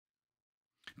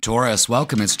Taurus,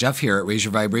 welcome. It's Jeff here at Raise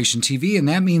Your Vibration TV, and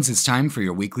that means it's time for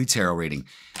your weekly tarot reading.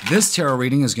 This tarot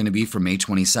reading is going to be from May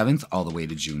 27th all the way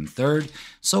to June 3rd.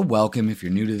 So welcome. If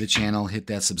you're new to the channel, hit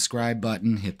that subscribe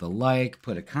button, hit the like,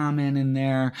 put a comment in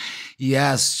there.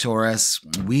 Yes, Taurus,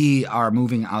 we are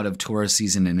moving out of Taurus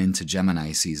season and into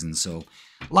Gemini season. So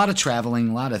a lot of traveling,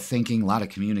 a lot of thinking, a lot of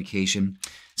communication,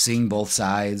 seeing both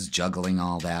sides, juggling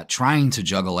all that, trying to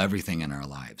juggle everything in our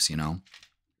lives, you know.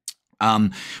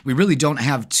 We really don't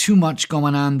have too much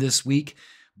going on this week,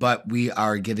 but we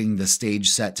are getting the stage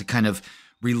set to kind of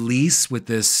release with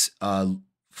this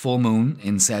full moon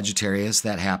in Sagittarius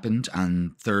that happened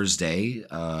on Thursday,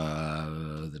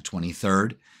 the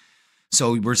 23rd.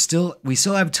 So we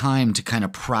still have time to kind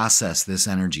of process this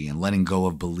energy and letting go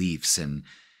of beliefs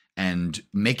and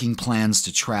making plans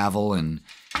to travel and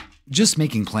just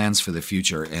making plans for the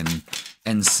future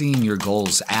and seeing your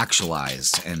goals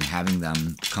actualized and having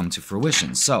them come to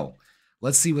fruition. So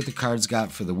let's see what the cards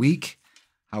got for the week,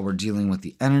 how we're dealing with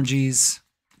the energies,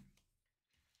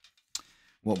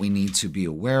 what we need to be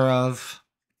aware of.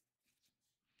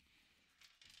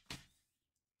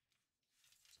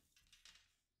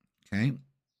 Okay.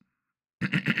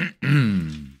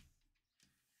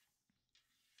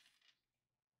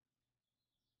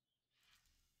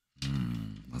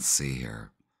 Let's see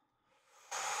here.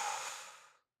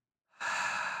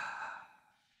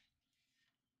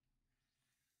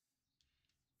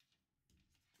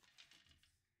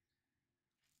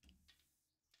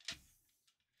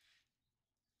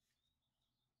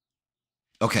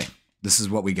 Okay, this is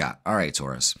what we got. All right,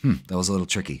 Taurus. That was a little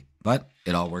tricky, but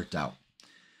it all worked out.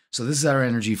 So this is our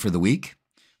energy for the week.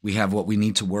 We have what we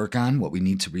need to work on, what we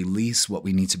need to release, what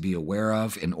we need to be aware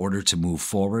of in order to move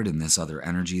forward in this other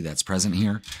energy that's present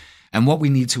here, and what we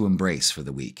need to embrace for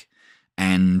the week,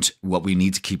 and what we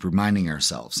need to keep reminding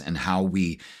ourselves, and how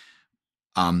we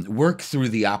work through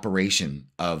the operation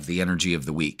of the energy of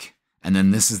the week. And then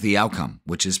this is the outcome,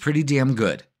 which is pretty damn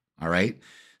good. All right.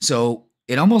 So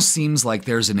it almost seems like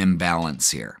there's an imbalance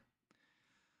here,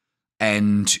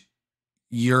 and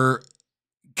you're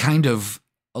kind of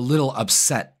a little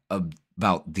upset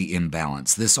about the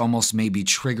imbalance. This almost may be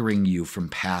triggering you from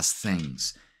past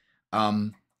things.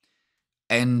 And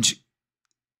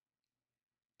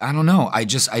I don't know. I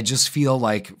just feel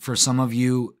like for some of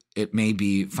you, it may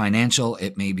be financial.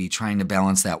 It may be trying to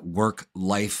balance that work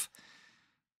life,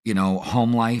 you know,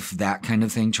 home life, that kind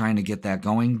of thing, trying to get that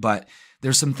going. But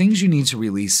there's some things you need to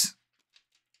release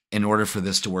in order for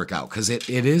this to work out, because it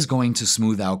is going to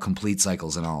smooth out complete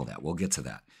cycles and all of that. We'll get to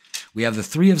that. We have the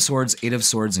Three of Swords, Eight of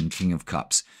Swords, and King of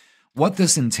Cups. What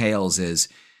this entails is,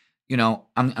 you know,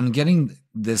 I'm getting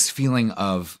this feeling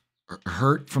of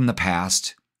hurt from the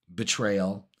past,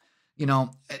 betrayal. You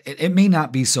know, it may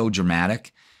not be so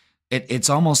dramatic. It's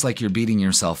almost like you're beating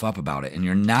yourself up about it, and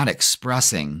you're not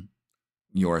expressing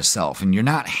yourself, and you're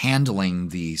not handling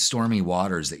the stormy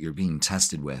waters that you're being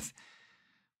tested with.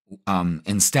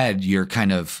 Instead, you're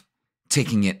kind of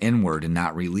taking it inward and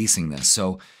not releasing this.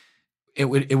 So it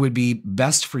would be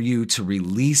best for you to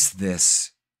release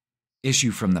this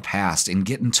issue from the past and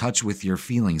get in touch with your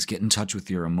feelings, get in touch with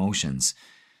your emotions.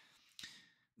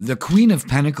 The Queen of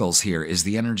Pentacles here is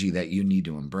the energy that you need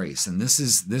to embrace. And this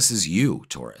is you,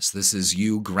 Taurus. This is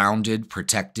you grounded,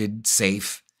 protected,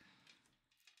 safe,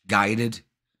 guided,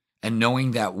 and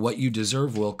knowing that what you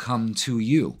deserve will come to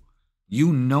you.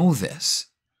 You know this.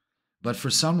 But for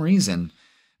some reason,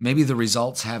 maybe the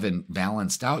results haven't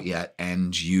balanced out yet,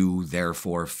 and you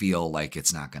therefore feel like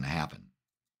it's not going to happen.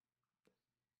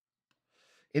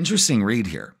 Interesting read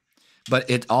here, but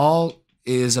it all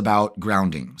is about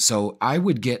grounding. So I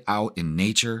would get out in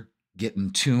nature, get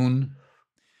in tune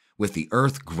with the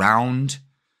earth, ground,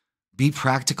 be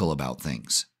practical about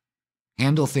things,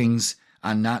 handle things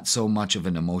on not so much of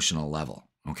an emotional level,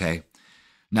 okay?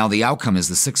 Now the outcome is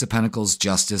the Six of Pentacles,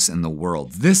 Justice, and the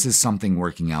World. This is something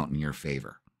working out in your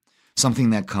favor.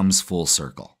 Something that comes full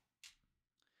circle.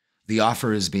 The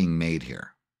offer is being made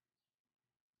here.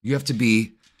 You have to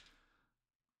be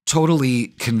totally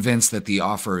convinced that the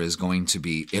offer is going to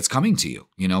be, it's coming to you,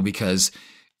 you know, because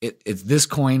this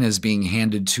coin is being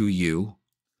handed to you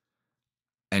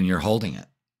and you're holding it.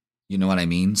 You know what I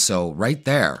mean? So right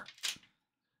there,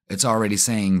 it's already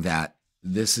saying that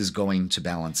this is going to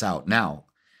balance out. Now,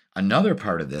 another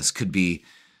part of this could be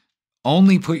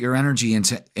only put your energy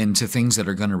into things that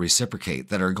are going to reciprocate,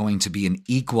 that are going to be an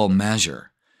equal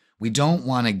measure. We don't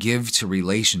want to give to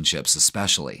relationships,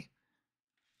 especially.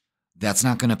 That's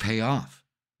not going to pay off.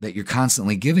 That you're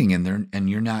constantly giving in there and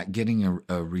you're not getting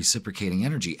a reciprocating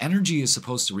energy. Energy is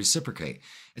supposed to reciprocate.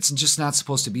 It's just not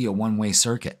supposed to be a one-way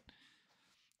circuit.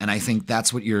 And I think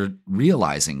that's what you're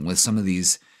realizing with some of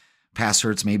these past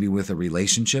hurts maybe with a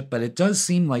relationship, but it does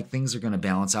seem like things are going to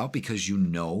balance out because you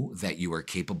know that you are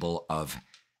capable of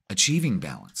achieving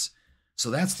balance.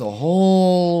 So that's the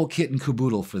whole kit and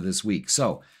caboodle for this week.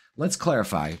 So let's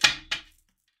clarify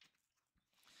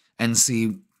and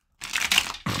see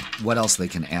what else they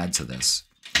can add to this.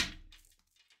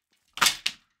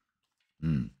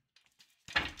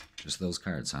 Just those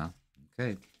cards, huh?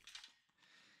 Okay.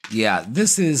 Yeah,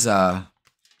 this is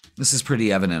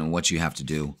pretty evident in what you have to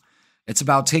do. It's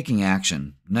about taking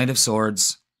action. Knight of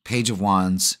Swords, Page of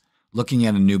Wands, looking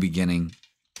at a new beginning.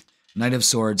 Knight of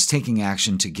Swords, taking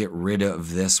action to get rid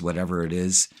of this, whatever it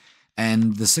is.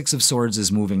 And the Six of Swords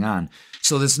is moving on.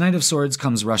 So this Knight of Swords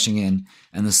comes rushing in,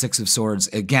 and the Six of Swords,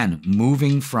 again,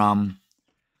 moving from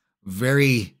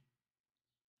very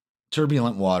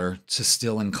turbulent water to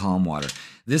still and calm water.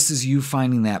 This is you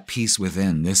finding that peace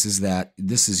within. This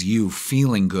is you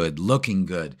feeling good, looking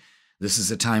good. This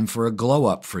is a time for a glow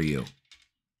up for you.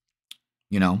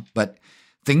 But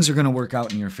things are going to work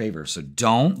out in your favor. So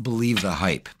don't believe the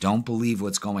hype. Don't believe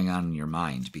what's going on in your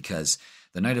mind, because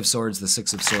the Knight of Swords, the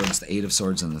Six of Swords, the Eight of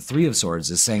Swords, and the Three of Swords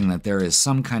is saying that there is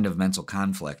some kind of mental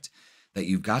conflict that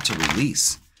you've got to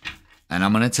release. And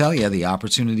I'm going to tell you, the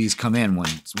opportunities come in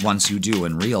once you do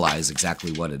and realize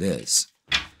exactly what it is.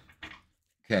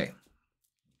 Okay.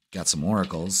 Got some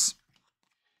oracles.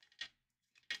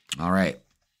 All right.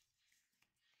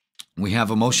 We have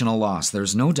emotional loss.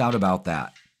 There's no doubt about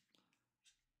that.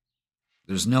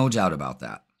 There's no doubt about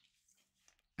that.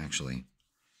 Actually,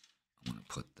 I'm going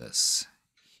to put this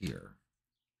here.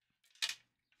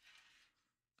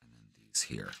 And then these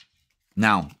here.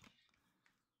 Now,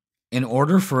 in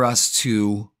order for us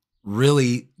to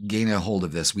really gain a hold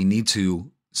of this, we need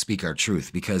to speak our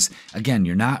truth, because again,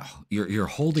 you're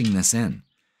holding this in.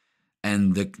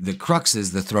 And the crux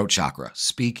is the throat chakra.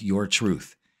 Speak your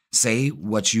truth. Say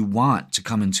what you want to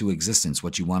come into existence,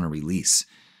 what you want to release.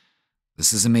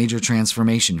 This is a major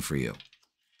transformation for you.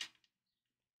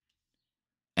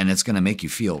 And it's going to make you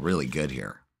feel really good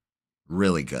here.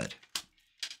 Really good.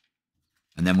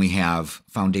 And then we have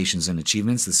foundations and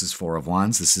achievements. This is Four of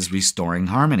Wands. This is restoring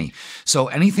harmony. So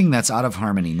anything that's out of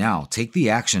harmony now, take the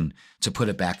action to put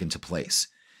it back into place.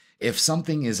 If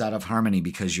something is out of harmony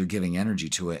because you're giving energy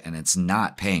to it and it's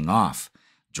not paying off,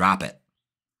 drop it.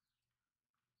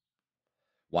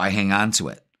 Why hang on to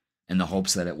it in the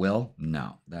hopes that it will?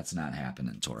 No, that's not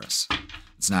happening, Taurus.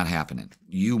 It's not happening.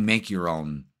 You make your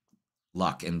own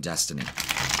luck and destiny.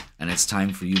 And it's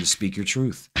time for you to speak your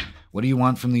truth. What do you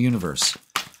want from the universe?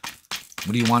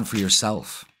 What do you want for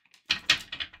yourself?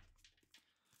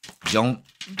 Don't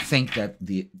think that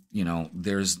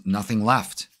there's nothing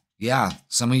left. Yeah,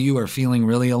 some of you are feeling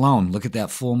really alone. Look at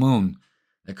that full moon.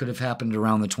 That could have happened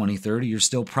around the 23rd. You're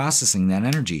still processing that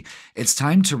energy. It's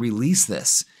time to release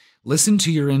this. Listen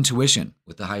to your intuition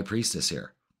with the High Priestess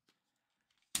here.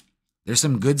 There's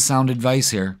some good sound advice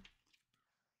here.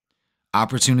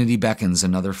 Opportunity beckons,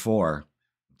 another 4.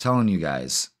 I'm telling you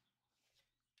guys,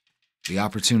 the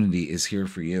opportunity is here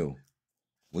for you.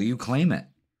 Will you claim it?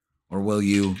 Or will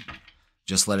you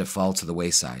just let it fall to the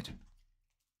wayside?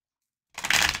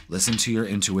 Listen to your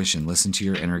intuition. Listen to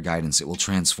your inner guidance. It will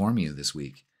transform you this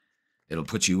week. It'll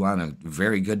put you on a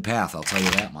very good path, I'll tell you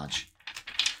that much.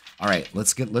 All right,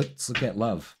 let's look at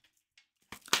love.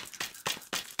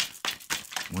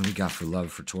 What do we got for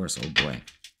love for Taurus? Oh, boy.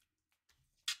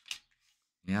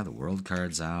 Yeah, the World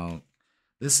card's out.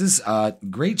 This is a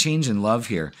great change in love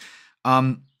here.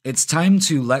 It's time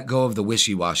to let go of the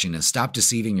wishy-washiness. Stop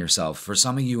deceiving yourself. For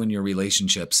some of you in your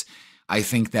relationships, I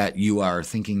think that you are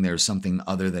thinking there's something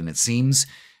other than it seems,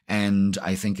 and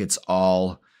I think it's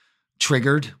all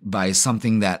triggered by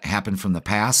something that happened from the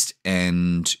past,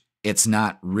 and it's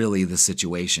not really the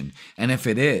situation. And if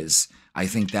it is, I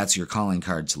think that's your calling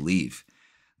card to leave.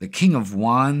 The King of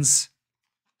Wands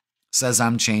says,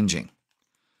 I'm changing.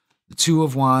 The Two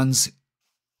of Wands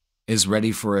is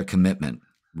ready for a commitment,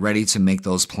 ready to make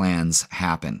those plans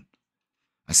happen.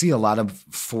 I see a lot of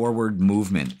forward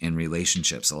movement in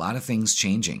relationships, a lot of things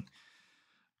changing.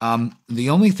 The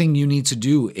only thing you need to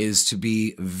do is to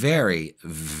be very,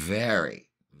 very,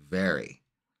 very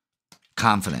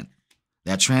confident.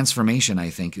 That transformation, I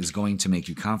think, is going to make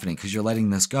you confident because you're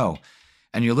letting this go.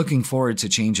 And you're looking forward to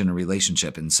change in a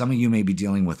relationship. And some of you may be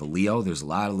dealing with a Leo. There's a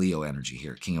lot of Leo energy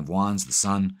here. King of Wands, the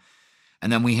Sun.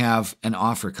 And then we have an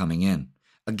offer coming in.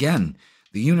 Again,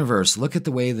 the universe, look at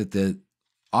the way that the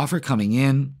offer coming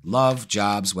in, love,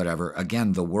 jobs, whatever.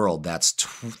 Again, the world, that's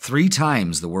 3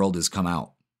 times the world has come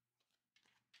out.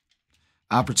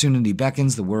 Opportunity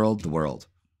beckons, the world, the world.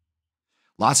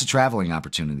 Lots of traveling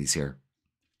opportunities here.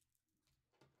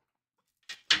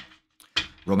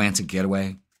 Romantic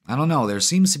getaway. I don't know. There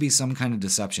seems to be some kind of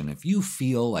deception. If you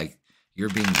feel like you're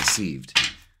being deceived,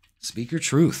 speak your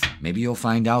truth. Maybe you'll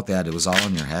find out that it was all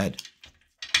in your head,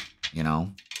 you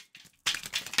know,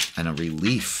 and a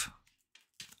relief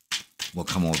will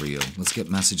come over you. Let's get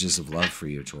messages of love for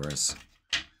you, Taurus.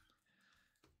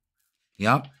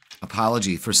 Yep.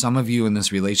 Apology. For some of you in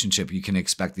this relationship, you can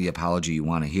expect the apology you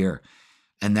want to hear.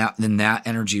 And then that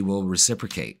energy will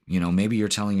reciprocate. You know, maybe you're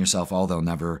telling yourself, oh, they'll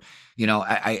never, you know,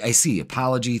 I see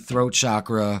apology, throat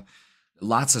chakra,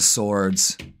 lots of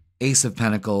swords, Ace of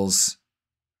Pentacles,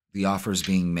 the offers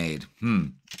being made.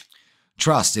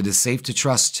 Trust. It is safe to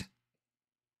trust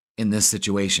in this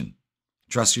situation.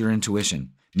 Trust your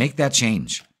intuition. Make that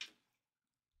change.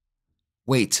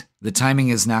 Wait, the timing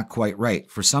is not quite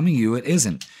right. For some of you, it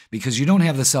isn't, because you don't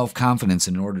have the self-confidence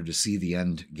in order to see the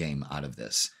end game out of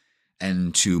this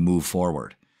and to move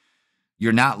forward.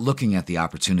 You're not looking at the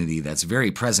opportunity that's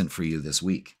very present for you this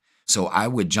week. So I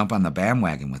would jump on the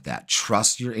bandwagon with that.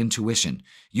 Trust your intuition.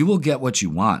 You will get what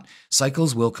you want.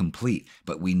 Cycles will complete,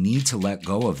 but we need to let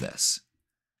go of this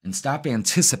and stop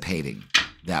anticipating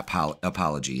that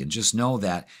apology, and just know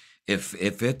that if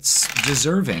it's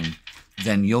deserving,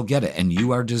 then you'll get it, and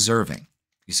you are deserving.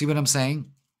 You see what I'm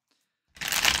saying?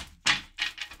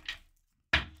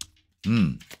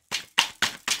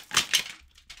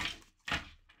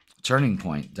 Turning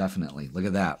point, definitely. Look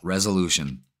at that.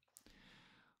 Resolution.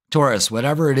 Taurus,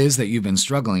 whatever it is that you've been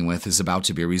struggling with is about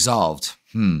to be resolved.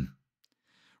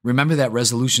 Remember that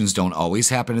resolutions don't always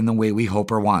happen in the way we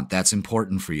hope or want. That's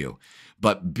important for you.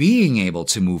 But being able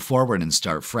to move forward and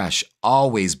start fresh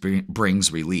always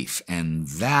brings relief. And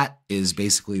that is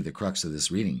basically the crux of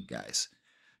this reading, guys.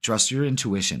 Trust your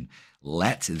intuition.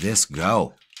 Let this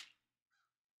go.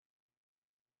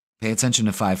 Pay attention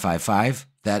to 555.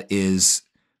 That is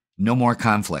no more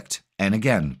conflict. And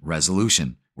again,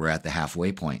 resolution. We're at the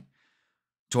halfway point.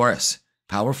 Taurus,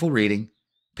 powerful reading.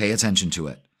 Pay attention to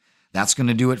it. That's going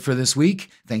to do it for this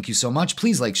week. Thank you so much.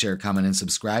 Please like, share, comment, and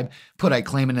subscribe. Put I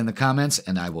claim it in the comments,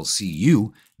 and I will see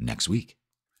you next week.